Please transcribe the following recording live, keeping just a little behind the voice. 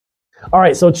All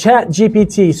right, so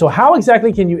ChatGPT. So how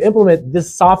exactly can you implement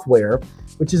this software,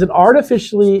 which is an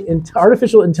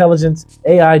artificial intelligence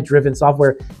AI-driven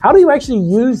software? How do you actually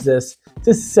use this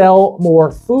to sell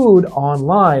more food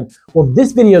online? Well,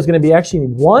 this video is going to be actually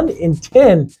 1 in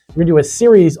 10. We're going to do a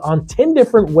series on 10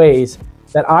 different ways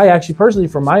that I actually personally,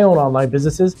 for my own online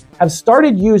businesses, have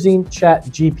started using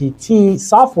ChatGPT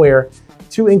software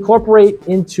to incorporate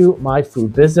into my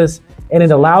food business. And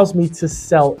it allows me to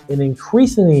sell an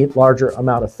increasingly larger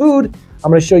amount of food. I'm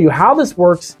going to show you how this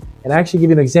works and actually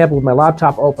give you an example with my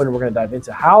laptop open. And we're going to dive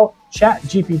into how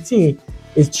ChatGPT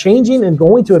is changing and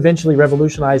going to eventually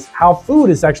revolutionize how food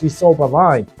is actually sold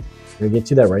online. We're going to get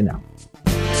to that right now.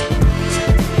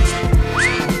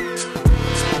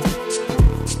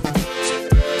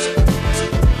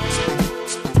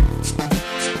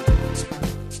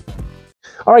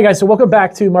 All right, guys, so welcome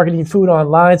back to Marketing Food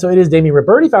Online. So it is Damien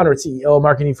Roberti, founder and CEO of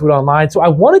Marketing Food Online. So I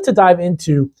wanted to dive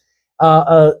into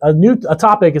a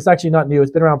topic. It's actually not new. It's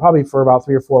been around probably for about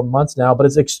 3 or 4 months now, but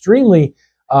it's extremely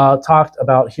talked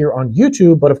about here on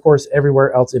YouTube, but of course,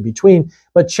 everywhere else in between.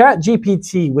 But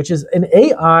ChatGPT, which is an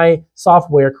AI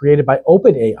software created by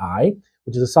OpenAI,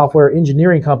 which is a software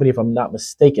engineering company, if I'm not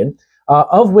mistaken,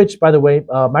 of which, by the way,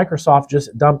 Microsoft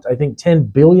just dumped, I think,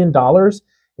 $10 billion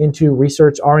into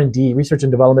research, R&D, research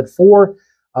and development for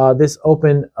this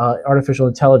open artificial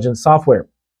intelligence software.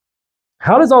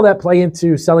 How does all that play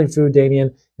into selling food,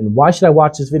 Damien? And why should I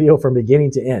watch this video from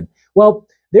beginning to end? Well,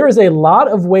 there is a lot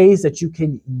of ways that you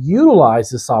can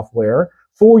utilize the software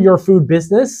for your food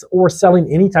business or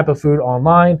selling any type of food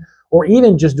online, or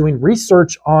even just doing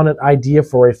research on an idea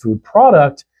for a food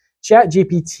product.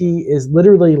 ChatGPT is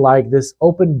literally like this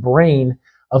open brain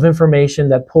of information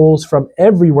that pulls from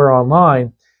everywhere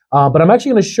online. But I'm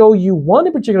actually going to show you one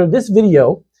in particular, this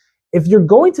video. If you're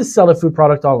going to sell a food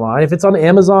product online, if it's on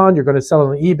Amazon, you're going to sell it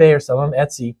on eBay or sell it on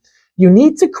Etsy, you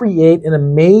need to create an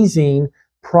amazing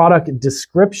product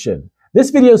description.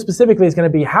 This video specifically is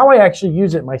going to be how I actually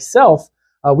use it myself.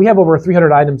 We have over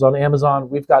 300 items on Amazon.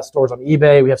 We've got stores on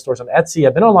eBay. We have stores on Etsy.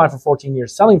 I've been online for 14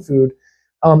 years selling food.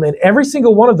 And every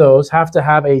single one of those have to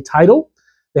have a title.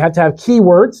 They have to have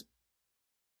keywords.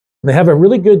 They have a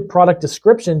really good product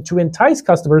description to entice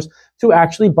customers to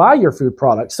actually buy your food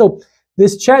product. So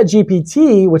this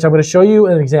ChatGPT, which I'm going to show you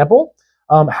an example,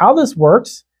 how this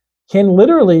works, can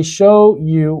literally show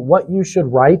you what you should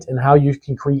write and how you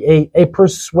can create a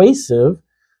persuasive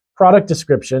product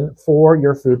description for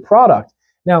your food product.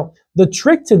 Now, the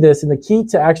trick to this and the key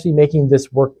to actually making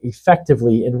this work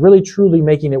effectively and really truly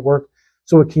making it work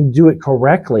so it can do it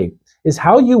correctly is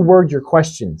how you word your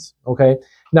questions, okay?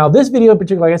 Now, this video in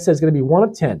particular, like I said, is going to be 1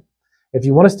 of 10. If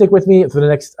you want to stick with me for the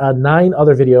next 9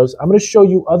 other videos, I'm going to show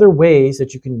you other ways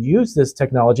that you can use this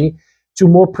technology to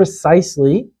more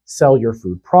precisely sell your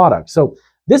food product. So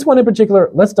this one in particular,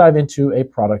 let's dive into a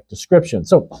product description.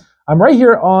 So I'm right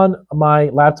here on my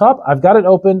laptop. I've got it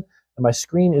open and my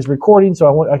screen is recording,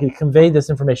 so I can convey this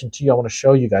information to you. I want to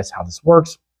show you guys how this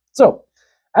works. So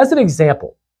as an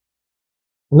example,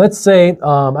 let's say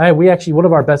one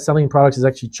of our best-selling products is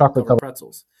actually chocolate-covered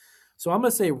pretzels. So I'm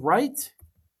going to say write,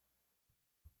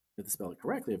 you have to spell it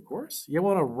correctly, of course. You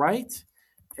want to write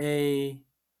a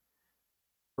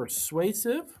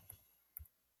persuasive,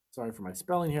 sorry for my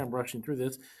spelling here, I'm rushing through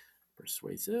this.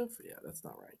 Persuasive, yeah, that's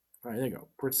not right. All right, there you go.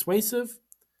 Persuasive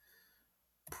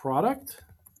product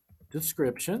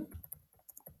description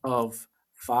of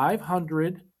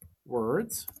 500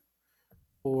 words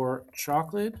for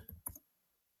chocolate.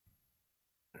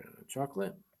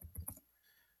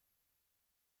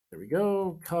 There we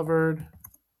go. Covered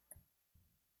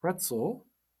pretzel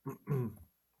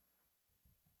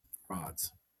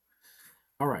rods.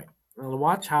 All right. Now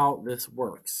watch how this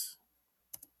works.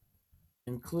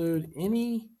 Include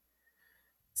any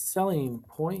selling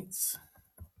points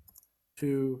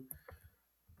to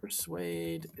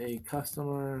persuade a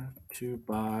customer to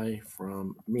buy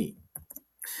from me.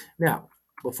 Now,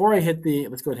 before I hit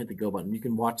let's go ahead and hit the go button. You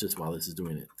can watch this while this is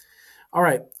doing it. All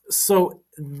right, so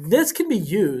this can be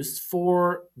used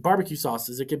for barbecue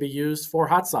sauces. It can be used for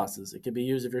hot sauces. It can be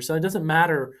used if you're selling. It doesn't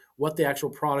matter what the actual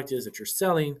product is that you're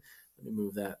selling. Let me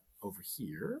move that over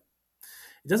here.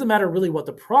 It doesn't matter really what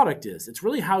the product is. It's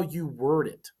really how you word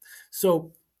it.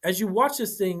 So as you watch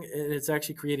this thing, and it's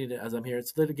actually creating it as I'm here,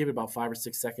 it's literally giving about 5 or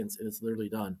 6 seconds, and it's literally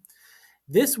done.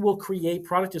 This will create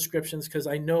product descriptions because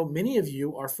I know many of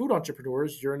you are food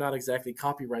entrepreneurs. You're not exactly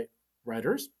copyright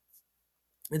writers.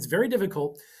 It's very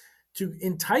difficult to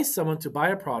entice someone to buy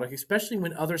a product, especially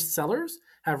when other sellers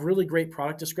have really great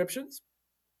product descriptions.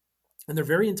 And they're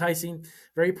very enticing,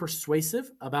 very persuasive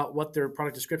about what their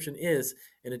product description is.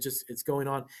 And it's going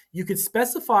on. You could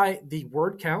specify the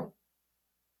word count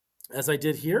as I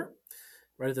did here,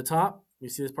 right at the top. You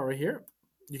see this part right here?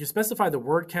 You can specify the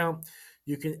word count.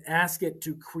 You can ask it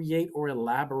to create or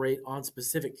elaborate on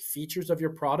specific features of your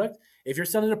product. If you're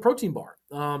selling a protein bar,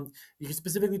 you can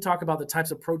specifically talk about the types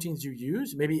of proteins you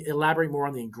use, maybe elaborate more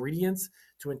on the ingredients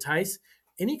to entice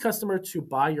any customer to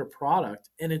buy your product.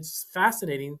 And it's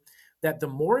fascinating that the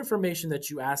more information that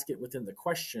you ask it within the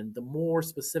question, the more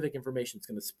specific information it's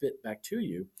going to spit back to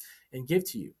you and give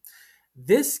to you.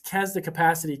 This has the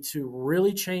capacity to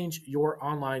really change your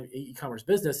online e-commerce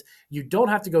business. You don't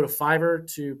have to go to Fiverr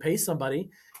to pay somebody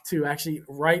to actually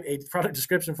write a product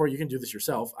description for you. You can do this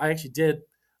yourself. I actually did.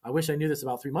 I wish I knew this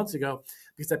about 3 months ago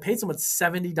because I paid someone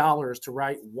 $70 to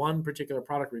write one particular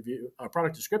product review,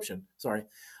 product description. Sorry,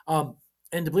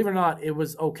 and to believe it or not, it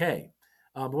was okay.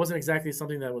 It wasn't exactly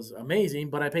something that was amazing,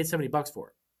 but I paid $70 for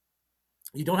it.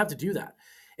 You don't have to do that.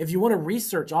 If you want to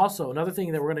research also, another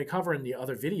thing that we're going to cover in the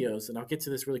other videos, and I'll get to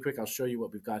this really quick. I'll show you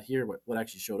what we've got here, what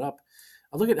actually showed up.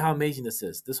 I'll look at how amazing this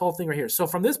is, this whole thing right here. So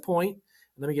from this point, and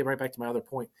let me get right back to my other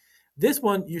point. This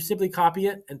one, you simply copy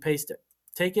it and paste it.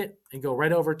 Take it and go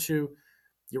right over to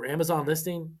your Amazon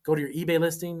listing, go to your eBay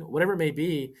listing, whatever it may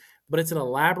be, but it's an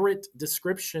elaborate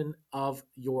description of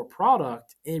your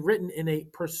product and written in a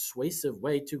persuasive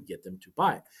way to get them to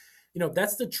buy it. You know,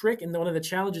 that's the trick. And one of the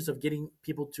challenges of getting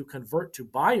people to convert to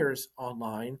buyers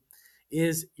online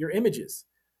is your images,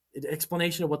 the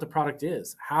explanation of what the product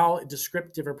is, how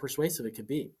descriptive or persuasive it could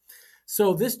be.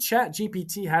 So this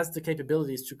ChatGPT has the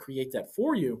capabilities to create that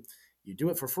for you. You do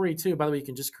it for free too. By the way, you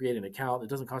can just create an account. It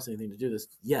doesn't cost anything to do this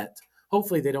yet.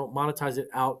 Hopefully they don't monetize it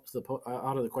out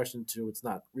of the question to it's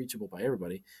not reachable by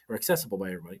everybody or accessible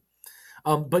by everybody.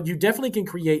 But you definitely can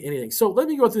create anything. So let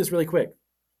me go through this really quick.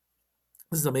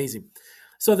 This is amazing.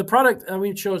 So the product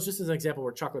we chose, just as an example,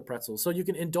 were chocolate pretzels. So you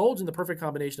can indulge in the perfect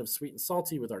combination of sweet and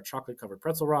salty with our chocolate-covered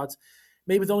pretzel rods.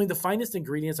 Made with only the finest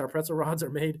ingredients, our pretzel rods are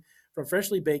made from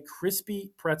freshly baked,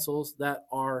 crispy pretzels that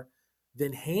are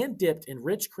then hand-dipped in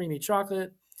rich, creamy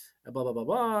chocolate. Blah, blah, blah,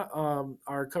 blah.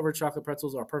 Our covered chocolate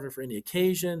pretzels are perfect for any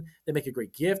occasion. They make a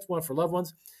great gift, one for loved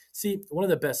ones. See, one of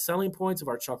the best selling points of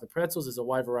our chocolate pretzels is a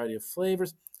wide variety of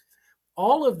flavors.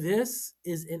 All of this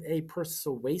is in a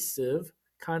persuasive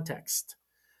context.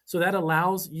 So that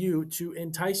allows you to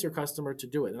entice your customer to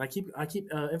do it. And I keep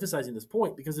emphasizing this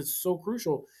point because it's so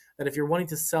crucial that if you're wanting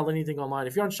to sell anything online,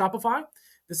 if you're on Shopify,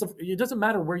 it doesn't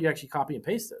matter where you actually copy and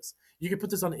paste this. You can put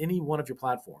this on any one of your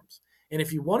platforms. And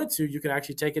if you wanted to, you can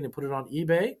actually take it and put it on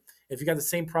eBay. If you got the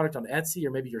same product on Etsy or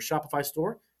maybe your Shopify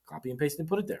store, copy and paste and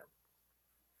put it there.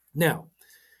 Now,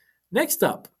 next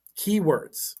up,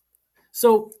 keywords.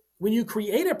 So when you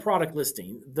create a product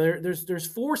listing, there's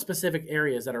 4 specific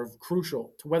areas that are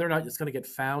crucial to whether or not it's going to get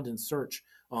found in search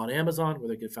on Amazon,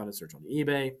 whether it get found in search on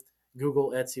eBay,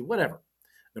 Google, Etsy, whatever.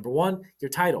 Number 1, your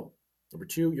title. Number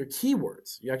 2, your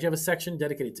keywords. You actually have a section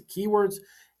dedicated to keywords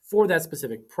for that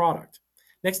specific product.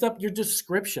 Next up, your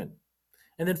description.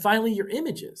 And then finally, your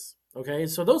images. Okay,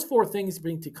 so those 4 things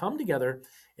need to come together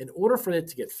in order for it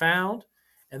to get found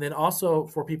and then also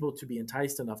for people to be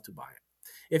enticed enough to buy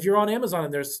it. If you're on Amazon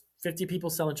and there's 50 people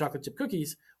selling chocolate chip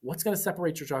cookies, what's going to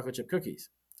separate your chocolate chip cookies?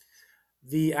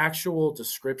 The actual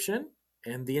description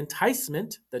and the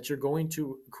enticement that you're going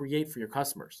to create for your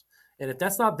customers. And if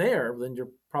that's not there, then you're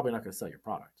probably not going to sell your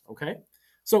product, okay?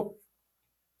 So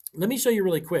let me show you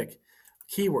really quick.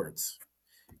 Keywords.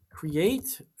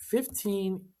 Create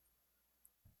 15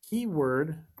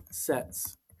 keyword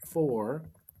sets for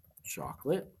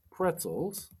chocolate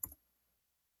pretzels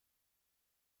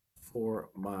for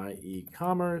my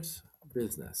e-commerce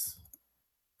business.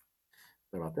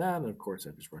 Sorry about that. And of course,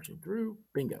 I'm just rushing through.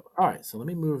 Bingo. All right, so let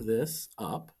me move this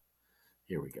up.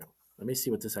 Here we go. Let me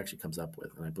see what this actually comes up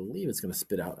with. And I believe it's going to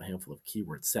spit out a handful of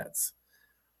keyword sets.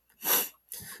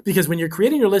 Because when you're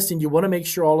creating your listing, you want to make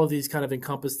sure all of these kind of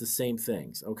encompass the same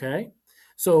things, okay?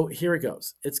 So here it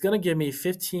goes. It's going to give me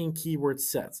 15 keyword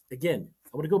sets. Again,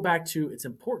 I want to go back to it's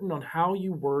important on how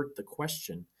you word the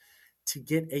question to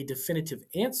get a definitive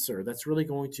answer that's really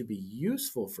going to be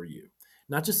useful for you,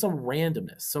 not just some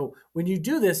randomness. So when you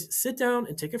do this, sit down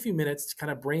and take a few minutes to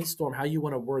kind of brainstorm how you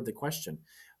want to word the question,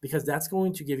 because that's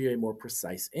going to give you a more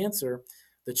precise answer.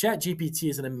 The ChatGPT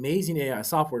is an amazing AI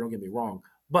software, don't get me wrong,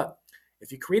 but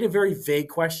if you create a very vague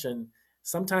question,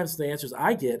 sometimes the answers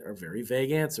I get are very vague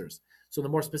answers. So the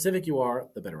more specific you are,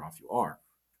 the better off you are.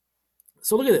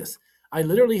 So look at this. I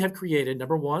literally have created,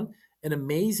 number 1, an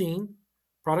amazing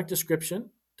product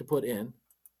description to put in.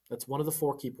 That's one of the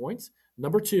 4 key points.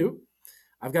 Number 2,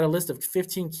 I've got a list of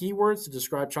 15 keywords to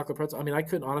describe chocolate pretzel. I mean, I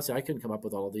couldn't come up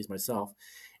with all of these myself.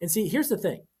 And see, here's the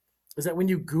thing, is that when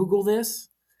you Google this,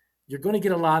 you're going to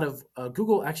get a lot of,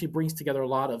 Google actually brings together a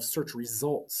lot of search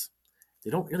results.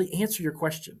 They don't really answer your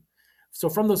question. So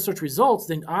from those search results,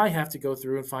 then I have to go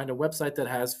through and find a website that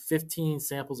has 15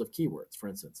 samples of keywords, for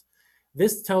instance.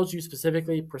 This tells you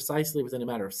specifically, precisely within a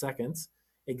matter of seconds,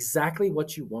 exactly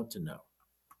what you want to know.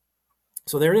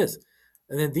 So there it is.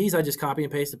 And then these I just copy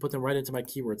and paste and put them right into my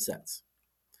keyword sets.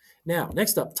 Now,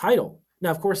 next up, title.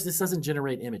 Now, of course, this doesn't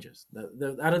generate images.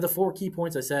 Out of the 4 key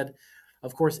points I said,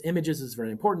 of course, images is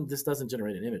very important. This doesn't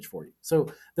generate an image for you. So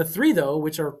the 3, though,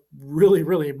 which are really,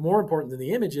 really more important than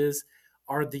the images,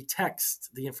 are the text,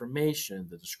 the information,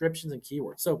 the descriptions, and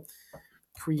keywords. So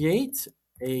create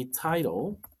a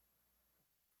title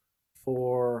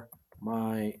for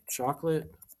my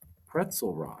chocolate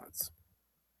pretzel rods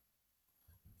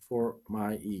for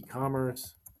my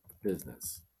e-commerce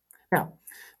business. Now,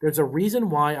 there's a reason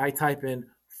why I type in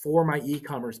for my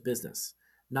e-commerce business,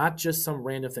 not just some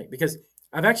random thing, because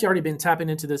I've actually already been tapping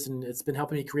into this and it's been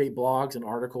helping me create blogs and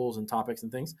articles and topics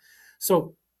and things.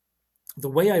 So the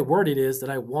way I word it is that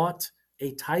I want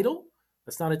a title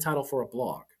that's not a title for a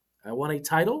blog. I want a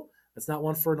title that's not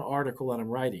one for an article that I'm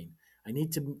writing. I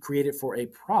need to create it for a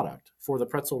product for the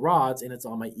pretzel rods, and it's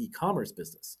on my e-commerce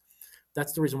business.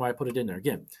 That's the reason why I put it in there.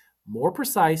 Again, more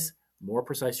precise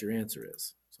your answer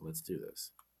is. So let's do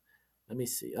this. Let me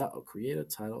see. Create a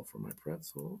title for my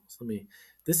pretzels.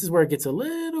 This is where it gets a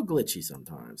little glitchy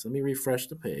sometimes. Let me refresh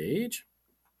the page.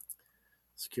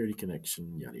 Security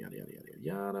connection, yada, yada, yada,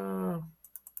 yada, yada.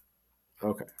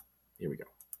 Okay, here we go.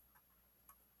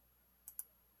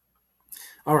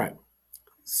 All right,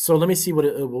 so let me see what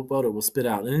it will spit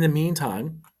out. And in the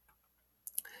meantime,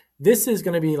 this is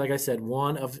going to be, like I said,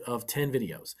 one of 10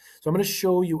 videos. So I'm going to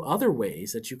show you other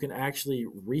ways that you can actually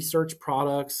research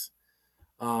products,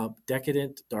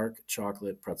 decadent dark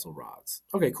chocolate pretzel rods.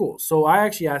 Okay, cool. So I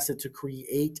actually asked it to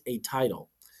create a title.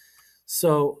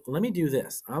 So let me do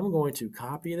this. I'm going to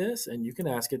copy this, and you can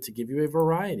ask it to give you a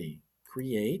variety.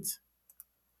 Create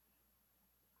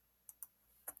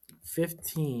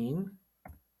 15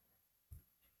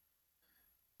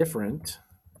 different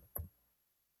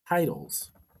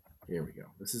titles. Here we go.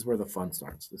 This is where the fun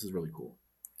starts. This is really cool.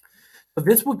 But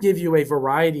this will give you a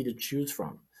variety to choose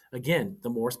from. Again, the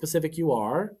more specific you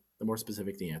are, the more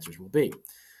specific the answers will be.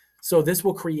 So this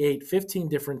will create 15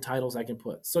 different titles I can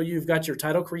put. So you've got your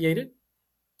title created.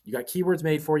 You got keywords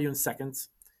made for you in seconds,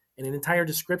 and an entire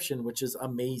description, which is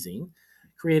amazing,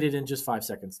 created in just 5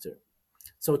 seconds too.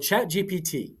 So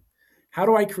ChatGPT, how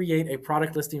do I create a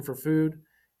product listing for food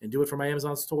and do it for my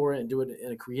Amazon store and do it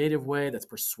in a creative way that's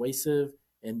persuasive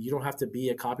and you don't have to be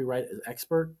a copyright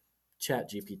expert?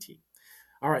 ChatGPT.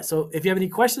 All right, so if you have any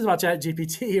questions about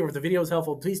ChatGPT or if the video is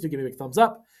helpful, please do give me a big thumbs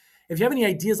up. If you have any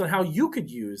ideas on how you could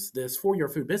use this for your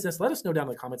food business, let us know down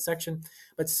in the comment section.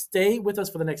 But stay with us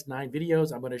for the next 9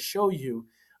 videos. I'm going to show you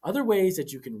other ways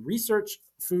that you can research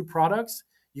food products.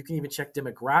 You can even check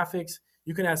demographics.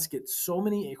 You can ask it so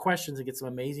many questions and get some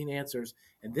amazing answers.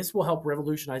 And this will help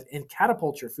revolutionize and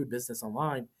catapult your food business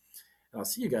online. And I'll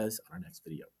see you guys on our next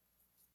video.